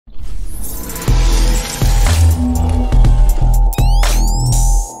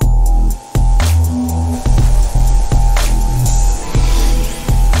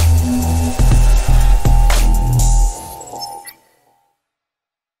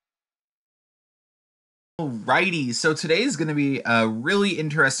Alrighty, so today is going to be a really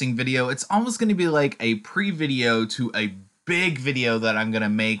interesting video. It's almost going to be like a pre-video to a big video that I'm going to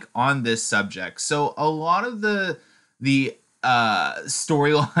make on this subject. So a lot of the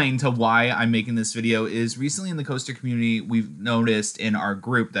storyline to why I'm making this video is recently in the coaster community, we've noticed in our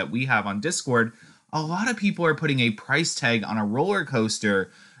group that we have on Discord, a lot of people are putting a price tag on a roller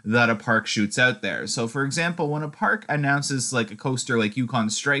coaster that a park shoots out there. So for example, when a park announces like a coaster like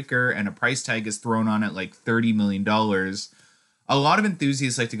Yukon Striker and a price tag is thrown on it like $30 million, a lot of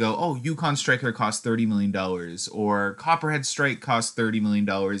enthusiasts like to go, oh, Yukon Striker costs $30 million, or Copperhead Strike costs $30 million,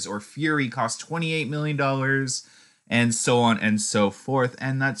 or Fury costs $28 million, and so on and so forth.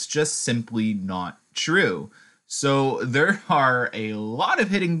 And that's just simply not true. So there are a lot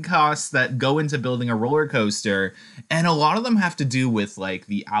of hidden costs that go into building a roller coaster, and a lot of them have to do with like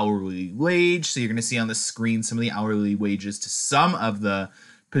the hourly wage. So you're going to see on the screen some of the hourly wages to some of the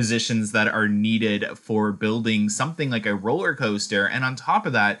positions that are needed for building something like a roller coaster. And on top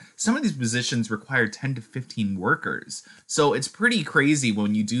of that, some of these positions require 10 to 15 workers. So it's pretty crazy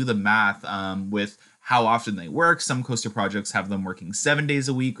when you do the math with how often they work. Some coaster projects have them working 7 days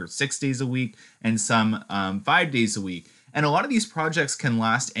a week or 6 days a week, and some 5 days a week. And a lot of these projects can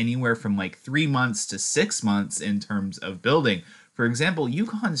last anywhere from like 3 months to 6 months in terms of building. For example,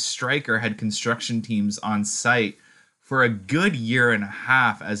 Yukon Striker had construction teams on site for a good year and a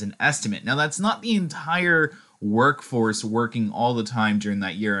half as an estimate. Now, that's not the entire workforce working all the time during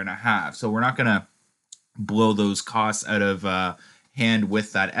that year and a half. So we're not going to blow those costs out of hand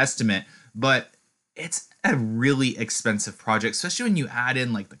with that estimate. But it's a really expensive project, especially when you add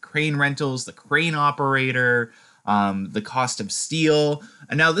in like the crane rentals, the crane operator, the cost of steel.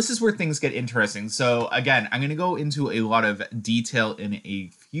 And now this is where things get interesting. So again, I'm going to go into a lot of detail in a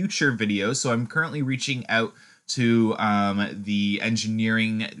future video. So I'm currently reaching out to the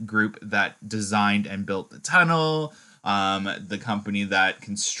engineering group that designed and built the tunnel, the company that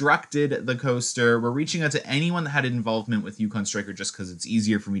constructed the coaster. We're reaching out to anyone that had involvement with Yukon Striker just because it's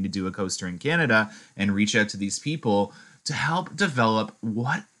easier for me to do a coaster in Canada and reach out to these people to help develop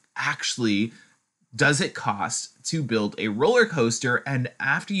what actually does it cost to build a roller coaster, and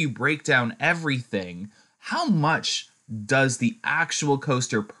after you break down everything, how much does the actual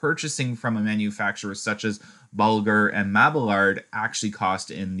coaster purchasing from a manufacturer such as Bulgar and Mabillard actually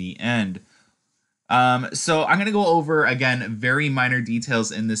cost in the end. So I'm going to go over, again, very minor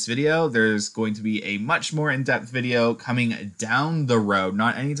details in this video. There's going to be a much more in-depth video coming down the road,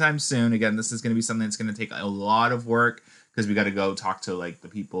 not anytime soon. Again, this is going to be something that's going to take a lot of work because we got to go talk to like the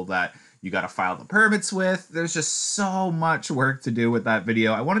people that you got to file the permits with. There's just so much work to do with that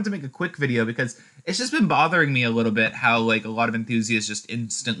video. I wanted to make a quick video because it's just been bothering me a little bit how like a lot of enthusiasts just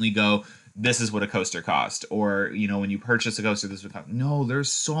instantly go, this is what a coaster cost, or, you know, when you purchase a coaster, this would cost. No,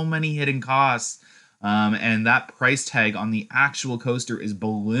 there's so many hidden costs. And that price tag on the actual coaster is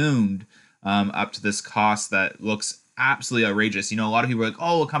ballooned up to this cost that looks absolutely outrageous. You know, a lot of people are like,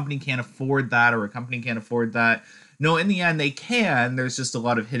 oh, a company can't afford that, or a company can't afford that. No, in the end, they can. There's just a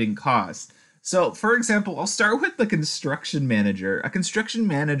lot of hidden costs. So, for example, I'll start with the construction manager. A construction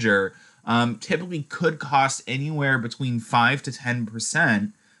manager typically could cost anywhere between 5 to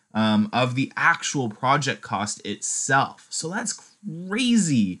 10% of the actual project cost itself. So that's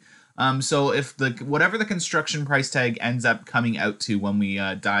crazy. So if whatever the construction price tag ends up coming out to when we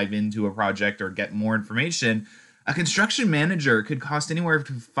dive into a project or get more information, a construction manager could cost anywhere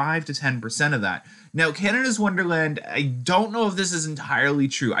between 5 to 10% of that. Now, Canada's Wonderland, I don't know if this is entirely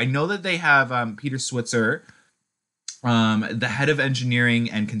true. I know that they have Peter Switzer, the head of engineering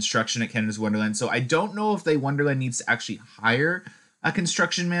and construction at Canada's Wonderland. So I don't know if Wonderland needs to actually hire a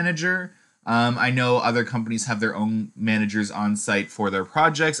construction manager. I know other companies have their own managers on site for their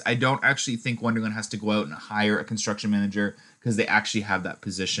projects. I don't actually think Wonderland has to go out and hire a construction manager because they actually have that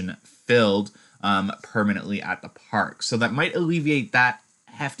position filled permanently at the park. So that might alleviate that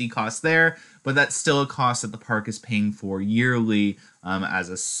hefty cost there, but that's still a cost that the park is paying for yearly as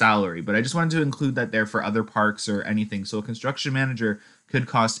a salary. But I just wanted to include that there for other parks or anything. So a construction manager could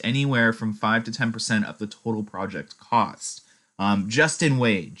cost anywhere from 5 to 10% of the total project cost, just in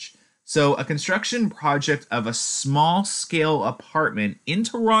wage. So a construction project of a small scale apartment in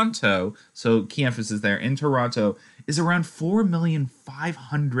Toronto, so key emphasis there, in Toronto, is around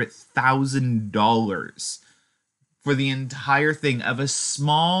 $4,500,000 for the entire thing of a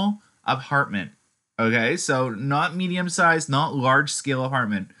small apartment. Okay, so not medium sized, not large scale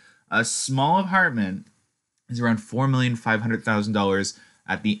apartment. A small apartment is around $4,500,000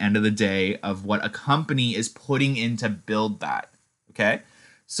 at the end of the day of what a company is putting in to build that. Okay.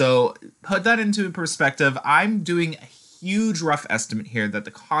 So put that into perspective. I'm doing a huge rough estimate here that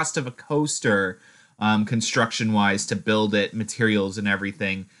the cost of a coaster construction wise to build it, materials and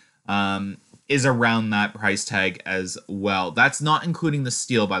everything, is around that price tag as well. That's not including the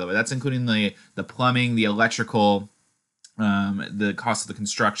steel, by the way. That's including the plumbing, the electrical, the cost of the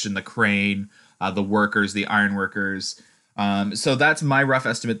construction, the crane, the workers, the iron workers. So that's my rough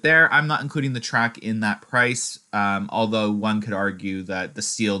estimate there. I'm not including the track in that price, although one could argue that the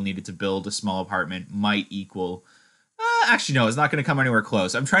steel needed to build a small apartment might equal. Actually, no, it's not going to come anywhere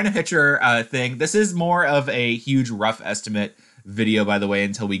close. I'm trying to picture a thing. This is more of a huge rough estimate video, by the way,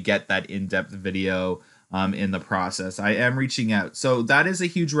 until we get that in-depth video in the process. I am reaching out. So that is a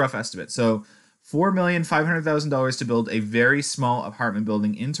huge rough estimate. So $4,500,000 to build a very small apartment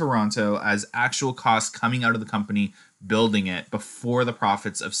building in Toronto as actual costs coming out of the company building it before the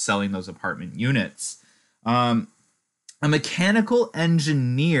profits of selling those apartment units. A mechanical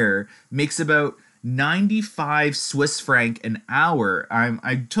engineer makes about 95 Swiss franc an hour.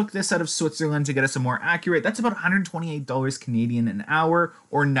 I took this out of Switzerland to get us a more accurate. That's about $128 Canadian an hour,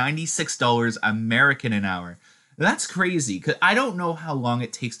 or $96 American an hour. That's crazy, because I don't know how long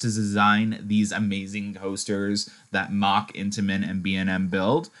it takes to design these amazing coasters that Mock, Intamin, and B&M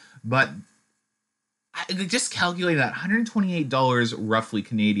build, but I just calculated that $128 roughly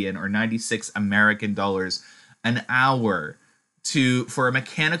Canadian, or 96 American dollars an hour for a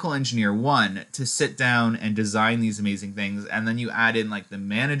mechanical engineer, one, to sit down and design these amazing things, and then you add in like the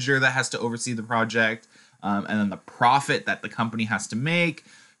manager that has to oversee the project, and then the profit that the company has to make.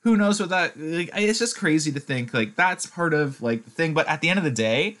 Who knows what that, like, it's just crazy to think like that's part of like the thing. But at the end of the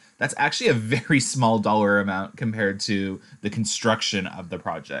day, that's actually a very small dollar amount compared to the construction of the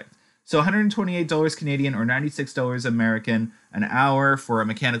project. So $128 Canadian, or $96 American an hour for a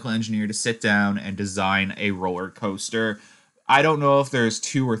mechanical engineer to sit down and design a roller coaster. I don't know if there's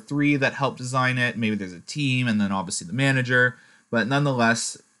 2 or 3 that help design it. Maybe there's a team and then obviously the manager. But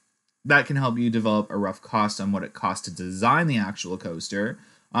nonetheless, that can help you develop a rough cost on what it costs to design the actual coaster.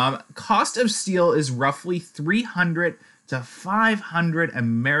 Cost of steel is roughly 300 to 500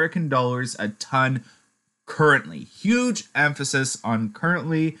 American dollars a ton currently. Huge emphasis on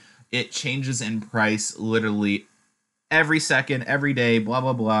currently. It changes in price literally every second, every day, blah,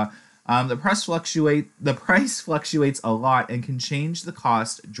 blah, blah. The price fluctuates a lot and can change the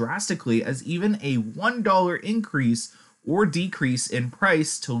cost drastically, as even a $1 increase or decrease in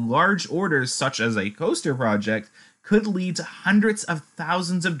price to large orders such as a coaster project could lead to hundreds of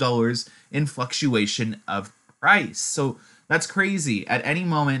thousands of dollars in fluctuation of price. So that's crazy. At any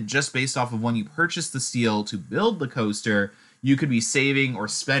moment, just based off of when you purchase the steel to build the coaster, you could be saving or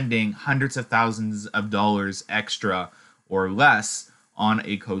spending hundreds of thousands of dollars extra or less on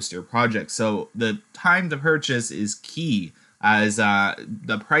a coaster project. So the time to purchase is key, as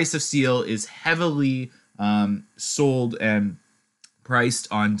the price of steel is heavily sold and priced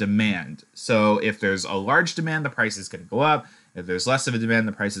on demand. So if there's a large demand, the price is going to go up. If there's less of a demand,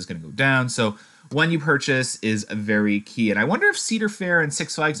 the price is going to go down. So when you purchase is very key. And I wonder if Cedar Fair and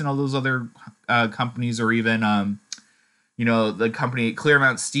Six Flags and all those other companies, or even the company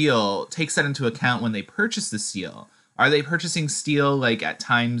Clearmount Steel, takes that into account when they purchase the steel. Are they purchasing steel like at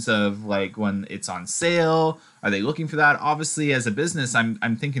times of like when it's on sale? Are they looking for that? Obviously, as a business,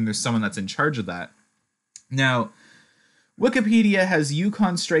 I'm thinking there's someone that's in charge of that. Now, Wikipedia has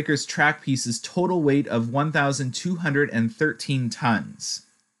Yukon Striker's track pieces total weight of 1,213 tons.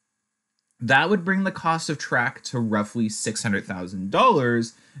 That would bring the cost of track to roughly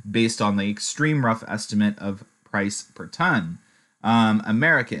 $600,000 based on the extreme rough estimate of price per ton.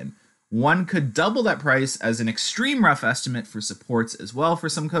 American. One could double that price as an extreme rough estimate for supports as well for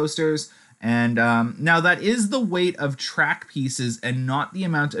some coasters. And now that is the weight of track pieces and not the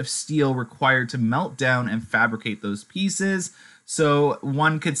amount of steel required to melt down and fabricate those pieces. So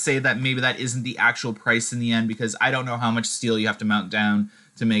one could say that maybe that isn't the actual price in the end, because I don't know how much steel you have to melt down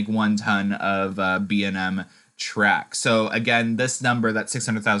to make 1 ton of B&M track. So again, this number, that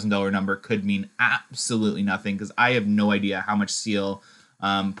 $600,000 number, could mean absolutely nothing, because I have no idea how much steel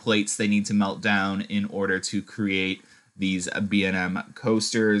plates they need to melt down in order to create these B&M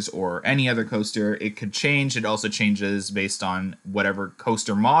coasters or any other coaster. It could change. It also changes based on whatever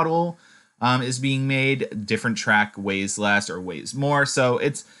coaster model is being made. Different track weighs less or weighs more. So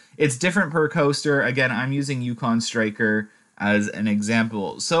it's different per coaster. Again, I'm using Yukon Striker as an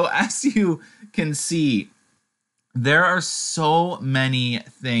example. So as you can see, there are so many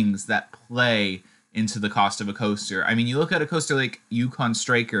things that play into the cost of a coaster. I mean, you look at a coaster like Yukon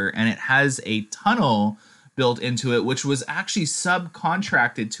Striker, and it has a tunnel built into it, which was actually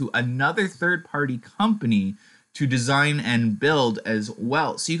subcontracted to another third-party company to design and build as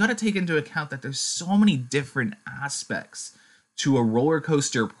well. So you got to take into account that there's so many different aspects to a roller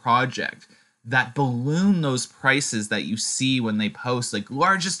coaster project. that balloon those prices that you see when they post, like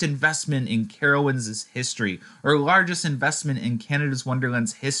largest investment in Carowinds' history, or largest investment in Canada's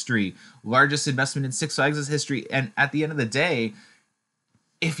Wonderland's history, largest investment in Six Flags' history. And at the end of the day,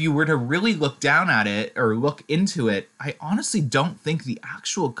 if you were to really look down at it or look into it, I honestly don't think the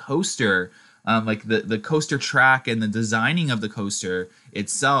actual coaster, like the coaster track and the designing of the coaster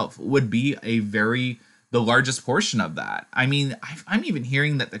itself, would be the largest portion of that. I mean, I'm even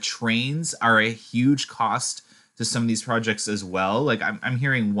hearing that the trains are a huge cost to some of these projects as well. Like I'm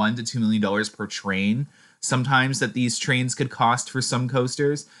hearing $1 to $2 million per train. Sometimes that these trains could cost for some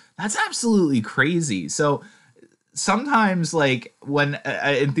coasters. That's absolutely crazy. So sometimes, like when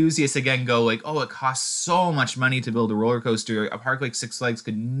enthusiasts again go like, oh, it costs so much money to build a roller coaster, a park like Six Flags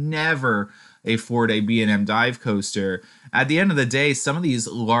could never afford a B&M dive coaster. At the end of the day, some of these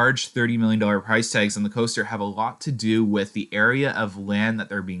large $30 million price tags on the coaster have a lot to do with the area of land that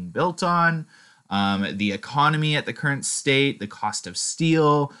they're being built on, the economy at the current state, the cost of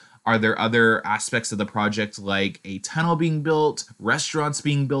steel. Are there other aspects of the project like a tunnel being built, restaurants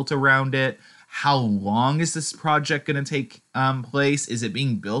being built around it? How long is this project going to take place? Is it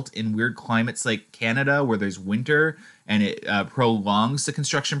being built in weird climates like Canada where there's winter and it prolongs the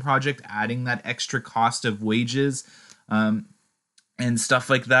construction project, adding that extra cost of wages and stuff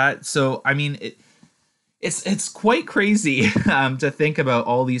like that? So, I mean, it's quite crazy to think about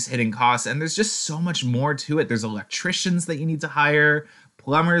all these hidden costs, and there's just so much more to it. There's electricians that you need to hire,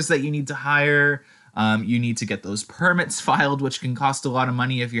 plumbers that you need to hire. You need to get those permits filed, which can cost a lot of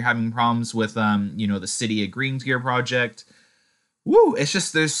money if you're having problems with, the city agreeing to your project. Woo! It's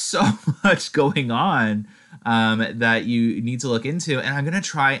just there's so much going on that you need to look into, and I'm gonna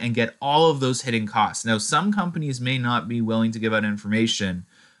try and get all of those hidden costs. Now, some companies may not be willing to give out information,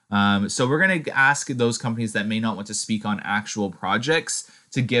 so we're gonna ask those companies that may not want to speak on actual projects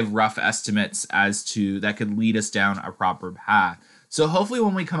to give rough estimates as to that could lead us down a proper path. So hopefully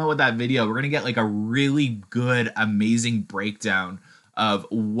when we come out with that video, we're going to get like a really good, amazing breakdown of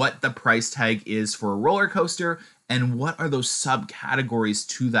what the price tag is for a roller coaster and what are those subcategories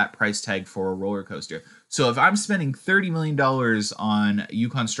to that price tag for a roller coaster. So if I'm spending $30 million on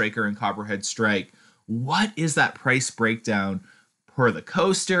Yukon Striker and Copperhead Strike, what is that price breakdown per the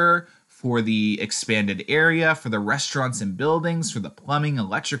coaster, for the expanded area, for the restaurants and buildings, for the plumbing,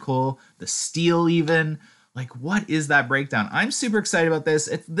 electrical, the steel even? Like, what is that breakdown? I'm super excited about this.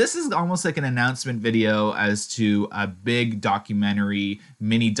 This is almost like an announcement video as to a big documentary,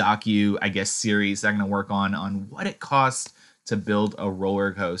 mini docu, I guess, series that I'm going to work on what it costs to build a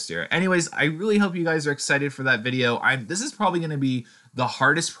roller coaster. Anyways, I really hope you guys are excited for that video. This is probably going to be the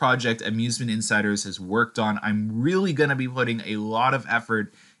hardest project Amusement Insiders has worked on. I'm really going to be putting a lot of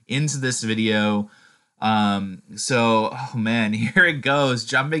effort into this video. Oh man, here it goes,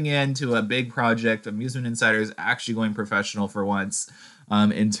 jumping into a big project. Amusement Insiders actually going professional for once,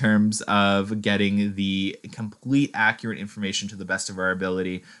 in terms of getting the complete accurate information to the best of our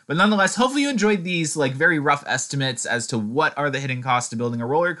ability. But nonetheless, hopefully you enjoyed these like very rough estimates as to what are the hidden costs of building a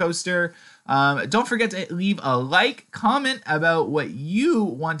roller coaster. Don't forget to leave a like, comment about what you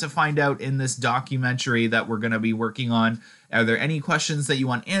want to find out in this documentary that we're going to be working on. Are there any questions that you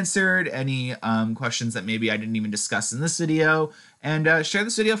want answered? Any questions that maybe I didn't even discuss in this video? And share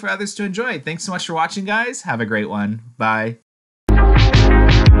this video for others to enjoy. Thanks so much for watching, guys. Have a great one. Bye.